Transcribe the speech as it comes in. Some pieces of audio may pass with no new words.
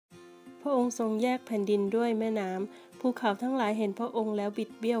พระองค์ทรงแยกแผ่นดินด้วยแม่น้ำภูเขาทั้งหลายเห็นพระองค์แล้วบิ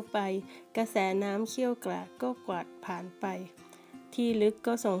ดเบี้ยวไปกระแสน้ำเชี่ยวกรากก็กวาดผ่านไปที่ลึก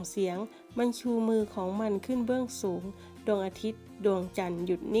ก็ส่งเสียงมันชูมือของมันขึ้นเบื้องสูงดวงอาทิตย์ดวงจันทร์ห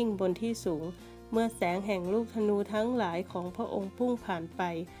ยุดนิ่งบนที่สูงเมื่อแสงแห่งลูกธนูทั้งหลายของพระองค์พุ่งผ่านไป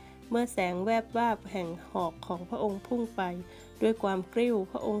เมื่อแสงแวบวาบแห่งหอกของพระองค์พุ่งไปด้วยความกริ้ว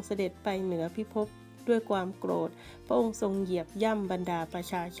พระองค์เสด็จไปเหนือพิภพด้วยความโกรธพระองค์ทรงเหยียบย่ำบรรดาประ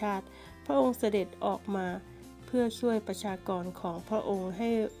ชาชาติพระองค์เสด็จออกมาเพื่อช่วยประชากรของพระองค์ให้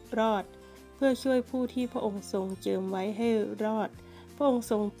รอดเพื่อช่วยผู้ที่พระองค์ทรงเจิมไว้ให้รอดพระองค์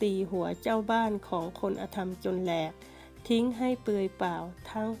ทรงตีหัวเจ้าบ้านของคนอธรรมจนแหลกทิ้งให้เปลือยเปล่า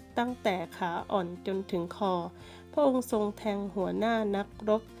ตั้งแต่ขาอ่อนจนถึงคอพระองค์ทรงแทงหัวหน้านัก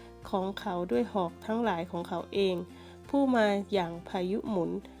รบของเขาด้วยหอกทั้งหลายของเขาเองผู้มาอย่างพายุหมุ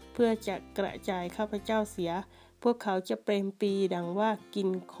นเพื่อจะกระจายข้าพเจ้าเสียพวกเขาจะเปรมปรีดังว่ากิน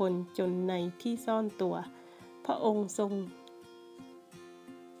คนจนในที่ซ่อนตัวพระองค์ทรง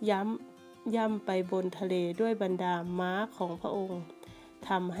ย่ำไปบนทะเลด้วยบรรดาม้าของพระองค์ท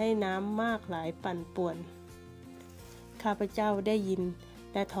ำให้น้ำมากหลายปั่นป่วนข้าพเจ้าได้ยิน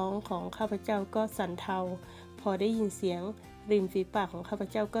และท้องของข้าพเจ้าก็สั่นเทาพอได้ยินเสียงริมฝีปากของข้าพ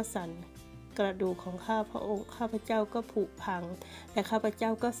เจ้าก็สั่นกระดูกของข้าพเจ้าก็ผุพังและข้าพเจ้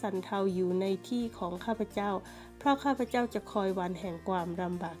าก็สั่นเทาอยู่ในที่ของข้าพเจ้าเพราะข้าพเจ้าจะคอยวันแห่งความล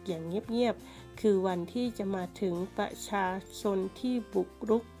ำบากอย่างเงียบๆคือวันที่จะมาถึงประชาชนที่บุก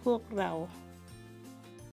รุกพวกเรา